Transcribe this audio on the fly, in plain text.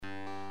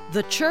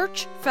The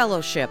Church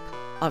Fellowship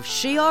of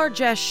Shear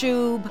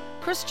Jashub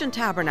Christian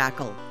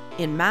Tabernacle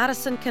in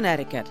Madison,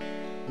 Connecticut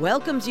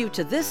welcomes you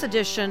to this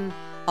edition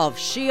of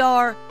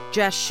Shear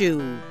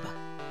Jashub.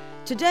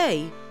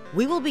 Today,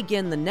 we will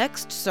begin the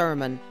next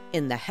sermon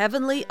in the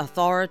Heavenly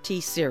Authority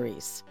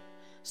series.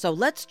 So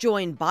let's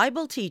join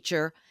Bible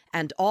teacher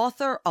and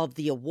author of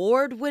the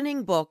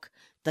award-winning book,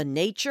 The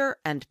Nature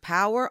and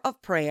Power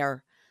of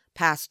Prayer,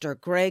 Pastor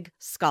Greg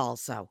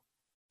Scalzo.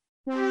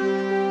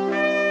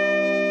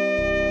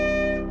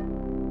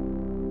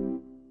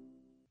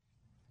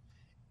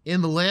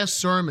 In the last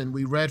sermon,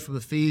 we read from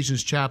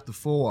Ephesians chapter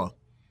 4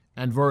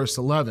 and verse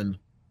 11,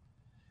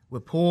 where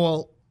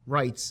Paul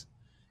writes,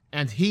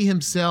 "And he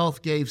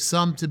himself gave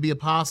some to be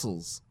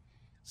apostles,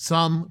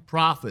 some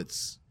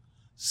prophets,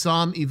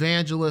 some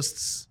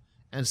evangelists,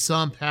 and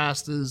some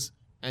pastors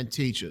and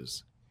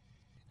teachers."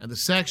 And the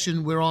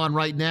section we're on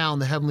right now in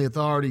the Heavenly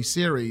Authority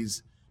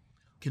series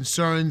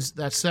concerns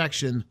that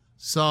section,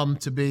 some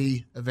to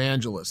be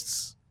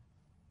evangelists.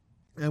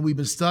 And we've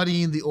been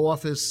studying the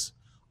office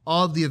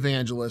of the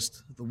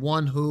evangelist, the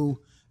one who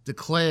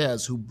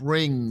declares, who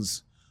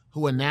brings,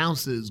 who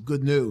announces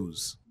good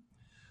news.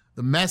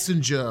 The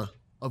messenger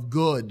of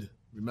good.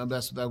 Remember,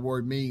 that's what that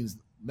word means,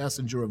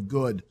 messenger of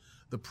good.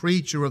 The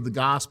preacher of the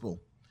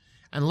gospel.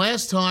 And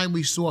last time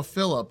we saw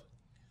Philip,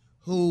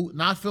 who,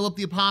 not Philip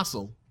the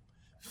apostle,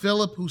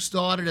 Philip who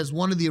started as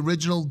one of the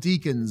original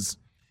deacons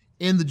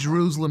in the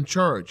Jerusalem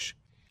church.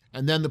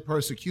 And then the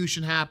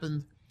persecution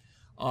happened,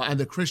 and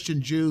the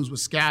Christian Jews were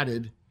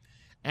scattered.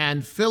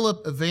 And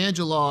Philip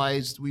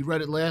evangelized, we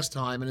read it last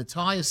time, an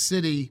entire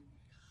city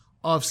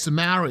of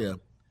Samaria,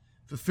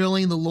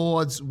 fulfilling the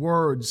Lord's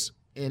words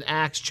in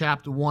Acts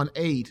chapter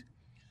 1:8.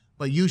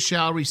 "But you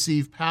shall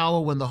receive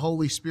power when the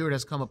Holy Spirit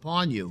has come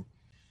upon you,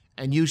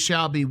 and you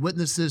shall be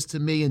witnesses to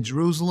me in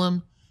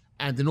Jerusalem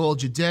and in all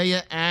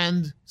Judea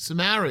and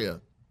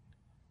Samaria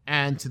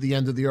and to the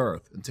end of the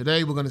earth." And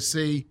today we're going to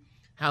see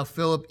how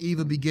Philip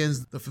even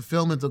begins the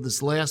fulfillment of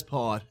this last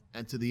part,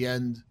 and to the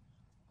end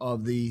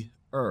of the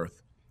earth.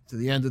 To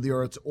the end of the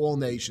earth, to all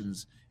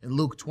nations. In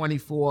Luke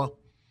 24,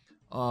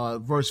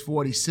 verse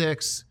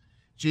 46,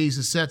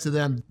 Jesus said to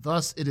them,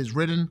 "Thus it is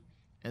written,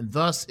 and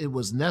thus it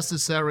was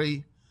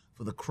necessary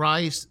for the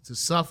Christ to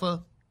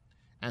suffer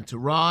and to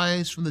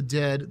rise from the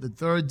dead the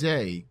third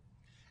day,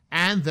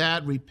 and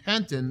that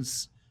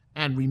repentance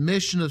and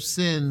remission of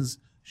sins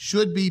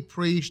should be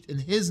preached in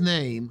his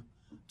name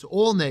to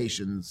all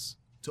nations,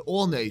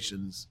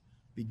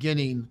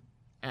 beginning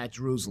at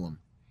Jerusalem."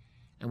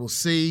 And we'll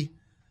see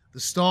the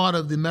start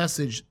of the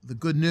message, the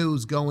good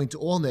news going to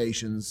all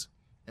nations,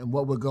 and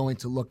what we're going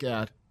to look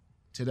at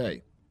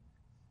today.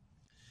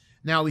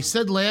 Now, we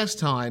said last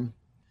time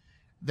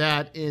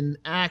that in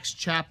Acts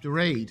chapter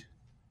 8,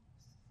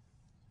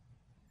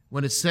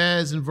 when it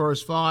says in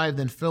verse 5,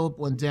 "Then Philip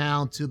went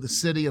down to the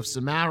city of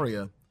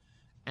Samaria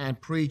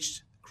and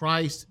preached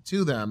Christ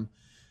to them,"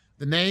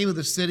 the name of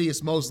the city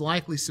is most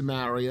likely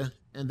Samaria,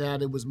 and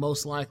that it was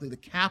most likely the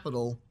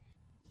capital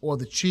or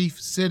the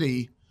chief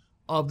city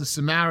of the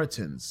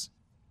Samaritans.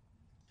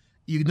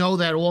 You know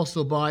that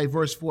also by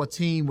verse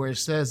 14, where it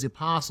says the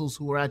apostles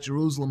who were at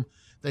Jerusalem,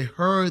 they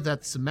heard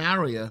that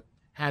Samaria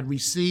had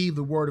received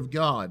the word of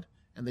God,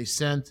 and they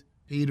sent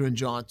Peter and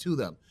John to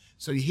them.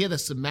 So you hear that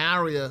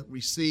Samaria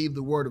received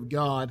the word of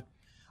God,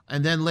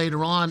 and then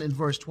later on in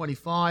verse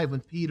 25,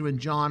 when Peter and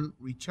John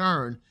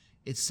return,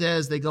 it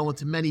says they go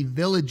into many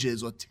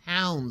villages or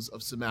towns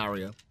of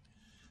Samaria.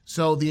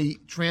 So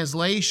the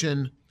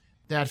translation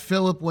that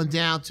Philip went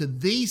down to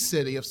the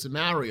city of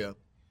Samaria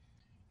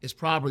is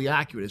probably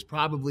accurate. It's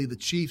probably the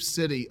chief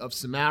city of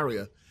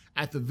Samaria.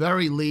 At the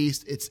very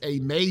least, it's a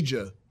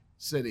major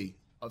city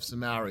of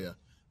Samaria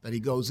that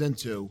he goes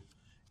into.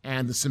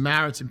 And the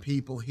Samaritan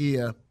people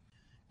hear,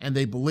 and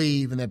they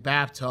believe, and they're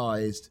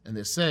baptized, and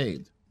they're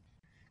saved.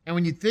 And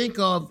when you think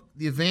of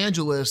the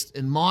evangelist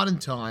in modern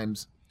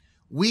times,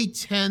 we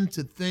tend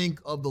to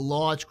think of the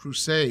large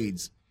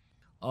crusades,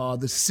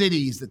 the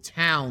cities, the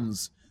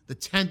towns, the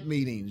tent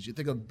meetings. You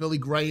think of Billy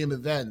Graham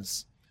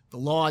events, the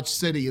large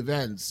city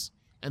events.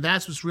 And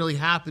that's what's really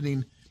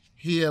happening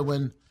here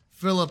when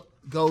Philip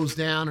goes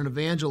down and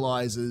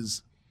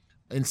evangelizes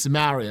in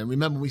Samaria. And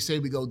remember, we say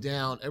we go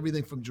down,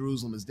 everything from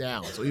Jerusalem is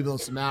down. So even though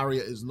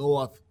Samaria is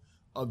north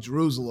of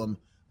Jerusalem,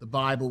 the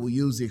Bible will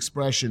use the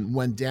expression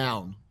 "went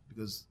down,"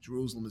 because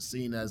Jerusalem is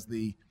seen as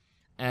the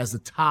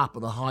top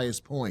of the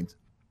highest point.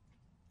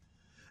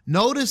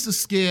 Notice the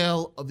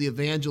scale of the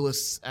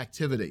evangelist's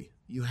activity.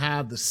 You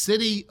have the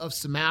city of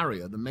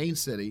Samaria, the main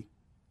city.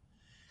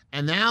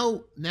 And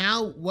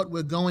now what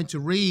we're going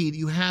to read,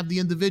 you have the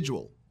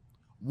individual,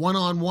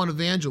 one-on-one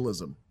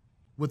evangelism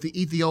with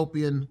the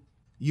Ethiopian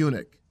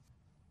eunuch.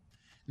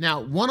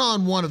 Now,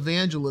 one-on-one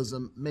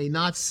evangelism may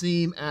not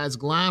seem as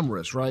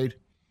glamorous, right?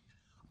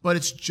 But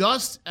it's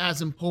just as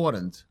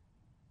important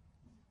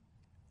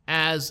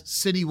as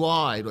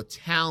citywide or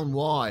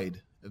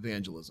town-wide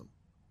evangelism.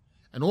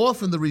 And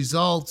often the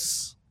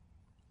results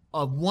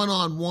of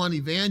one-on-one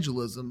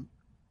evangelism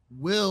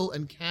will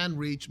and can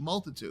reach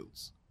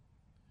multitudes.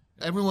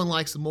 Everyone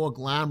likes the more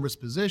glamorous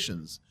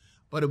positions,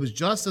 but it was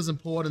just as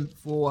important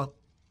for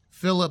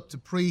Philip to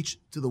preach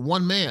to the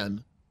one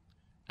man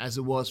as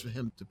it was for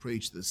him to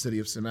preach to the city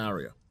of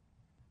Samaria.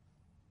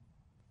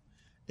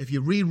 If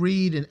you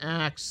reread in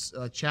Acts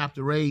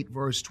chapter 8,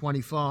 verse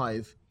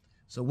 25,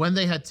 so when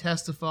they had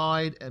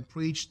testified and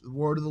preached the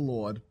word of the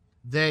Lord,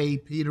 they,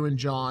 Peter and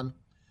John,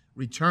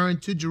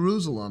 returned to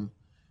Jerusalem,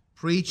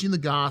 preaching the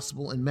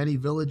gospel in many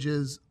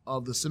villages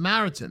of the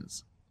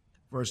Samaritans.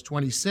 Verse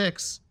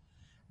 26,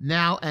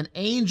 now an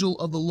angel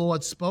of the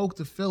Lord spoke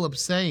to Philip,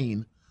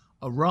 saying,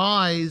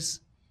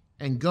 arise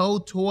and go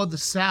toward the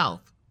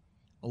south,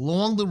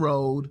 along the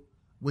road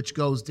which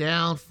goes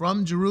down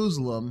from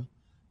Jerusalem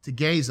to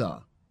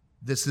Gaza.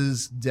 This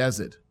is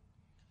desert.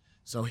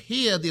 So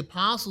here the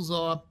apostles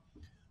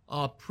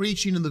are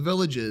preaching in the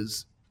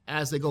villages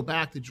as they go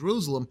back to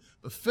Jerusalem,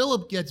 but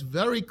Philip gets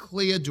very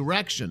clear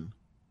direction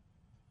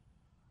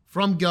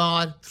from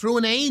God through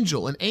an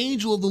angel. An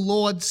angel of the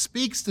Lord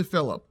speaks to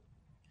Philip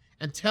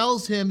and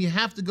tells him, you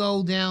have to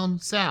go down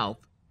south.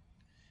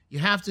 You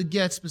have to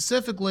get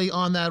specifically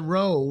on that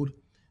road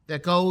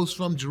that goes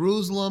from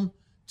Jerusalem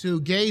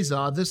to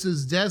Gaza. This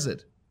is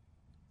desert.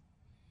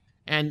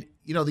 And,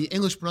 you know, the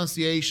English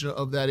pronunciation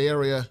of that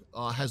area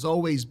has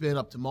always been,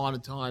 up to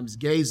modern times,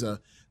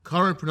 Gaza.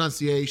 Current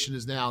pronunciation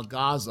is now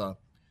Gaza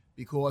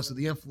because of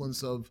the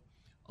influence of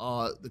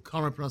the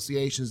current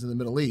pronunciations in the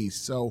Middle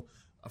East. So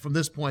from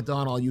this point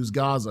on, I'll use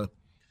Gaza.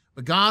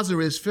 But Gaza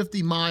is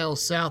 50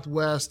 miles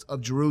southwest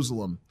of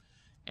Jerusalem,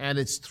 and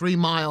it's 3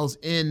 miles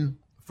in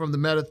from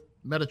the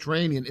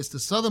Mediterranean. It's the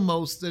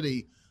southernmost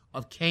city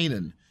of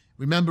Canaan.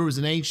 Remember, it was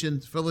an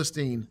ancient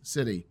Philistine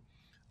city.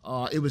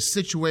 It was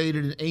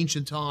situated in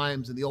ancient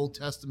times, in the Old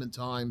Testament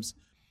times,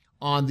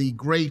 on the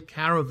great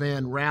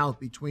caravan route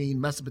between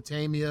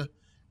Mesopotamia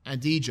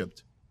and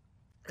Egypt,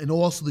 and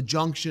also the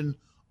junction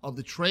of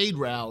the trade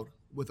route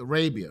with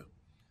Arabia.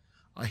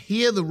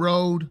 Here, the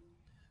road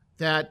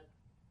that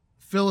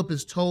Philip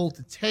is told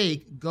to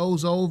take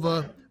goes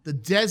over the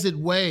desert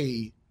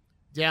way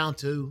down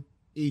to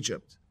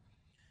Egypt.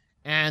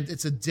 And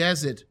it's a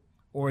desert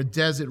or a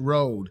desert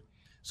road.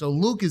 So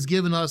Luke has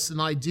given us an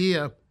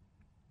idea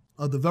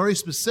of the very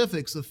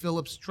specifics of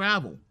Philip's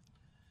travel.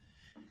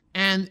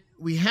 And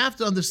we have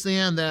to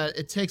understand that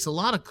it takes a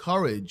lot of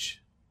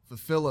courage for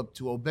Philip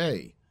to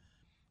obey.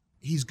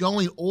 He's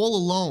going all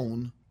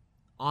alone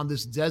on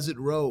this desert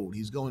road.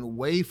 He's going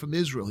away from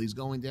Israel. He's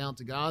going down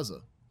to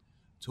Gaza,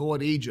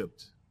 toward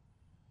Egypt.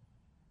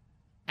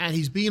 And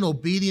he's being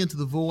obedient to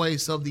the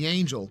voice of the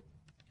angel.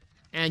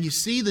 And you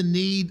see the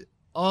need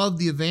of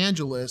the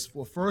evangelist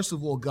for, first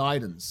of all,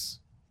 guidance.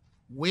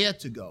 Where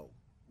to go?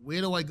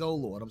 Where do I go,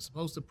 Lord? I'm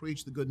supposed to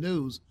preach the good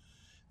news.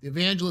 The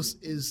evangelist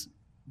is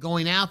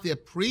going out there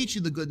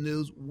preaching the good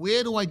news.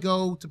 Where do I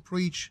go to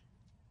preach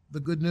the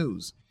good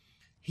news?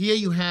 Here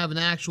you have an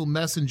actual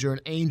messenger,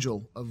 an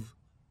angel of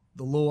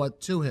the Lord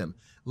to him.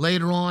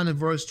 Later on in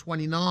verse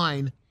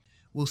 29,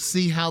 we'll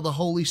see how the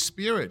Holy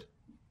Spirit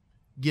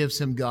gives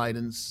him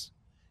guidance.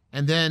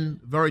 And then,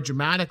 very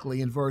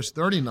dramatically, in verse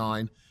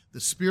 39,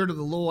 the Spirit of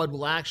the Lord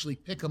will actually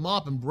pick him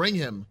up and bring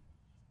him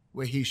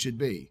where he should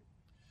be.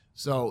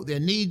 So there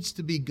needs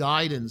to be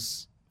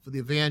guidance for the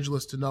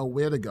evangelist to know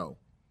where to go.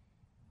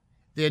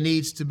 There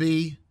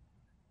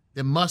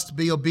must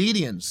be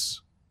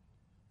obedience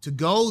to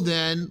go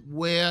then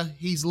where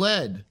he's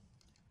led,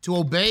 to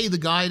obey the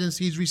guidance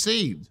he's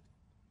received.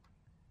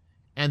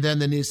 And then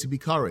there needs to be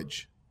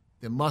courage.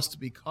 There must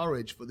be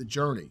courage for the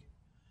journey.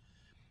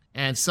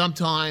 And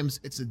sometimes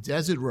it's a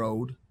desert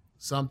road.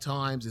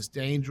 Sometimes it's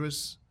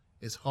dangerous,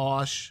 it's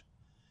harsh,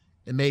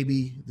 it may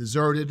be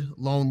deserted,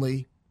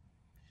 lonely.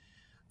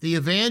 The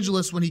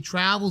evangelist, when he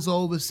travels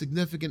over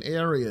significant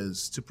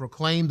areas to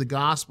proclaim the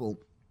gospel,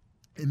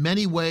 in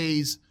many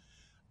ways,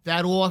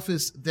 that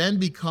office then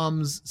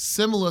becomes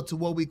similar to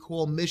what we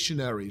call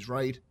missionaries,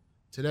 right,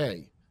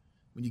 today.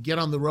 When you get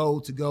on the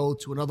road to go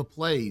to another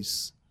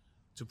place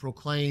to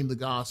proclaim the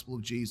gospel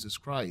of Jesus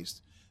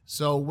Christ.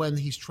 So when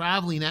he's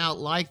traveling out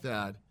like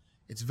that,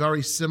 it's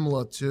very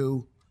similar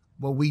to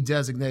what we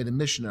designate a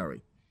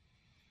missionary.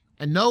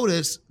 And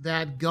notice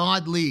that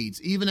God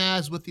leads, even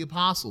as with the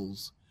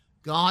apostles,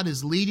 God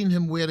is leading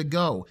him where to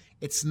go.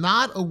 It's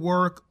not a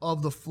work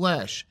of the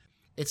flesh.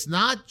 It's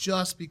not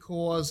just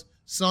because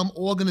some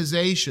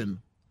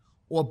organization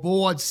or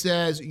board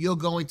says you're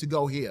going to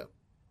go here.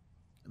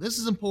 This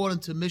is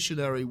important to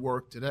missionary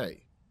work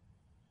today.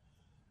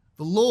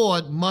 The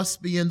Lord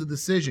must be in the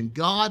decision.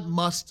 God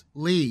must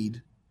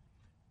lead.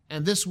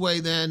 And this way,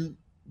 then,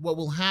 what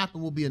will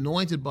happen will be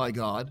anointed by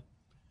God.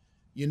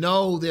 You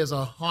know there's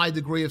a high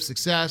degree of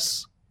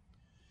success.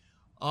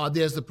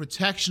 There's the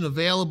protection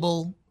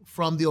available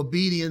from the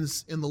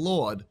obedience in the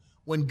Lord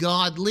when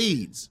God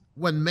leads.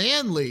 When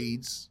man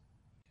leads,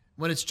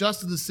 when it's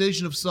just a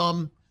decision of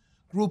some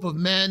group of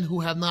men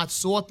who have not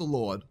sought the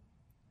Lord,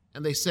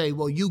 and they say,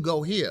 well, you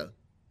go here,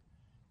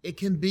 it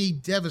can be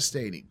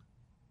devastating.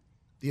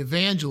 The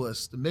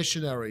evangelist, the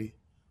missionary,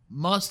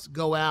 must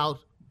go out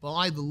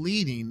by the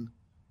leading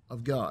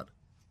of God.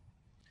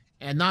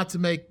 And not to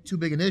make too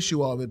big an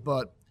issue of it,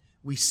 but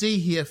We see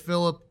here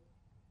Philip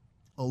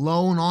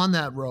alone on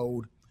that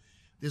road.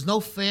 There's no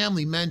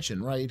family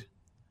mentioned, right?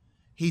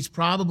 He's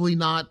probably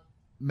not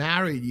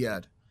married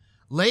yet.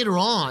 Later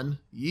on,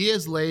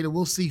 years later,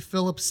 we'll see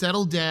Philip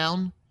settle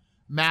down,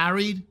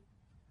 married,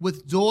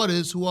 with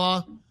daughters who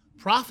are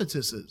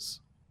prophetesses.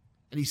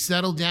 And he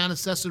settled down in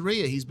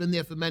Caesarea. He's been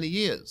there for many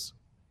years.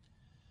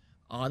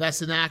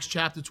 That's in Acts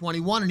chapter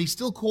 21, and he's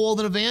still called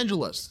an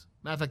evangelist.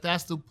 Matter of fact,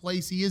 that's the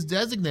place he is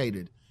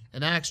designated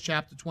in Acts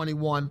chapter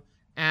 21,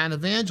 an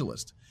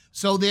evangelist.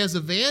 So there's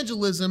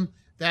evangelism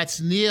that's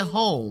near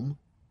home,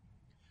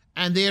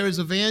 and there is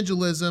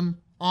evangelism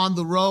on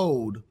the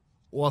road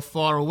or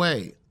far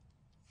away.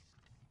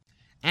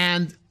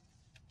 And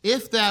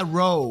if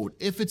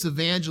it's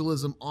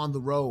evangelism on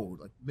the road,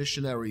 like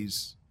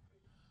missionaries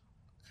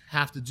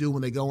have to do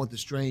when they go into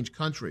strange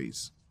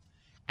countries,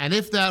 and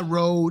if that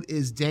road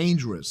is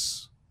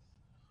dangerous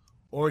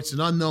or it's an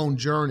unknown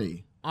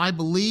journey, I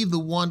believe the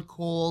one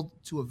called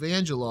to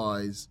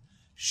evangelize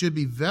should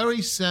be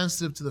very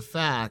sensitive to the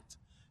fact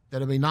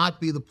that it may not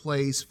be the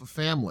place for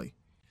family.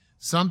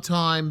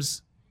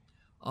 Sometimes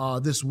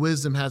this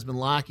wisdom has been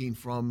lacking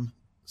from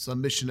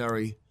some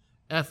missionary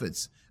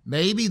efforts.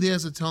 Maybe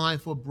there's a time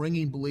for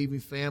bringing believing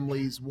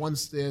families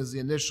once there's the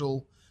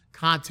initial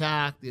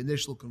contact, the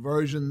initial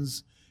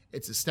conversions,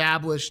 it's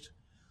established.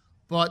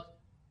 But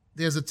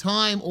there's a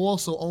time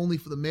also only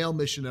for the male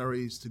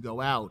missionaries to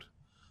go out.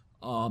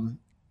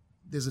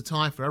 There's a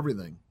time for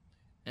everything,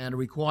 and it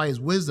requires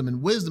wisdom,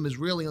 and wisdom is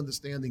really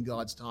understanding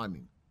God's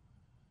timing.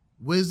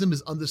 Wisdom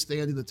is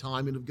understanding the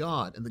timing of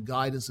God and the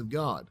guidance of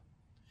God.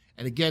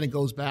 And again, it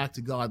goes back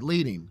to God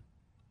leading.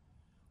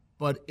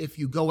 But if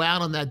you go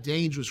out on that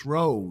dangerous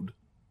road,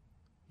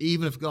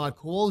 even if God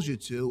calls you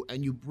to,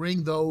 and you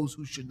bring those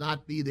who should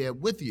not be there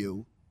with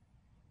you,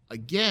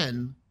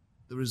 again,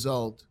 the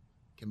result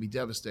can be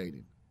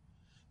devastating.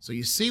 So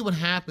you see what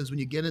happens when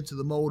you get into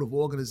the mode of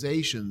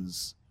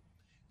organizations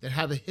that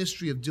have a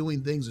history of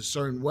doing things a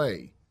certain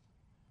way.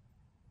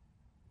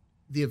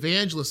 The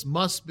evangelist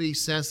must be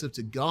sensitive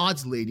to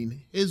God's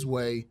leading, his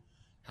way,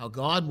 how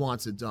God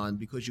wants it done,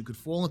 because you could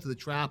fall into the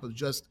trap of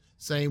just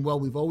saying, well,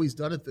 we've always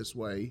done it this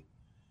way.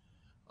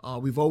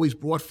 We've always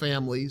brought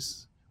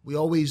families. We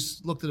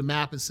always looked at a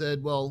map and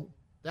said, well,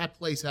 that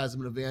place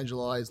hasn't been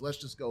evangelized. Let's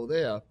just go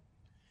there.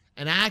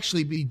 And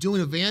actually be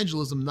doing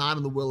evangelism not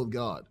in the will of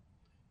God.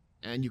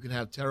 And you can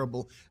have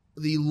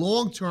the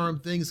long-term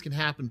things can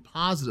happen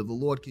positive. The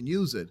Lord can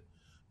use it.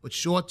 But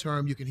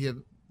short-term, you can hear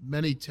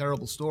many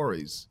terrible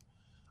stories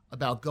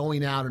about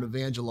going out and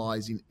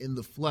evangelizing in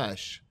the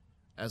flesh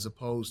as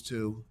opposed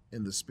to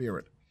in the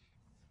spirit.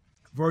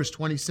 Verse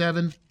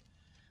 27,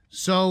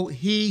 so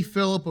he,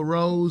 Philip,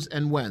 arose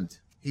and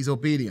went. He's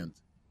obedient.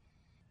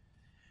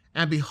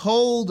 And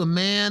behold, a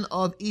man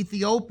of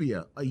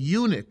Ethiopia, a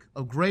eunuch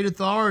of great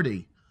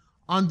authority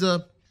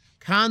under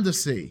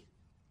Candace,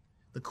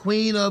 the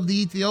queen of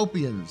the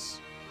Ethiopians,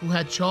 who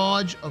had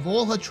charge of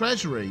all her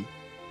treasury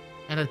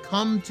and had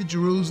come to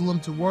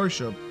Jerusalem to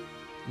worship,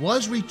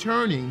 was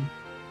returning,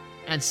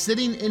 and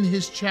sitting in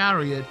his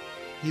chariot,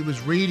 he was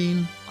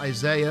reading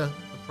Isaiah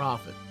the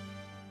prophet.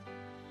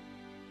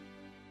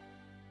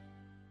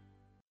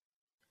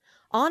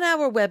 On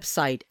our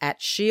website at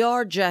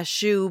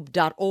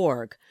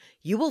shiarjashub.org,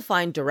 you will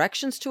find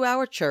directions to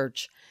our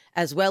church,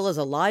 as well as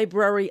a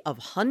library of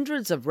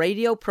hundreds of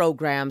radio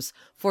programs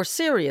for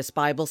serious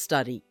Bible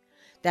study.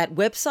 That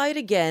website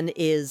again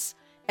is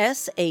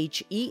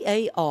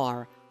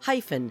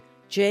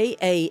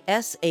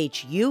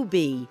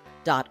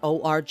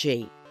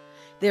shear-jashub.org.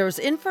 There's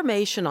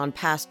information on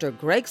Pastor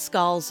Greg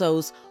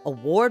Scalzo's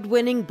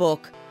award-winning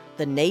book,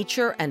 The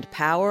Nature and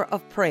Power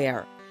of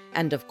Prayer,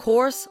 and of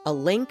course, a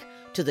link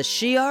to the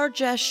Shiar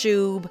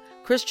Jashub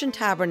Christian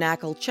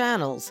Tabernacle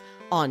channels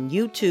on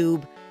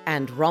YouTube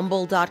and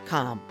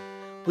rumble.com.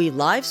 We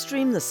live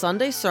stream the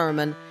Sunday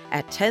sermon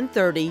at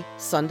 10:30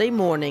 Sunday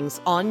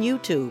mornings on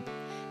YouTube,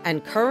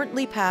 and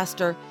currently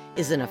Pastor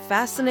is in a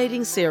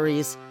fascinating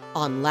series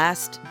on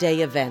last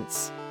day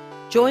events.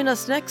 Join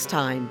us next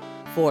time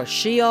for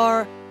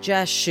Shiar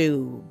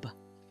Jashub.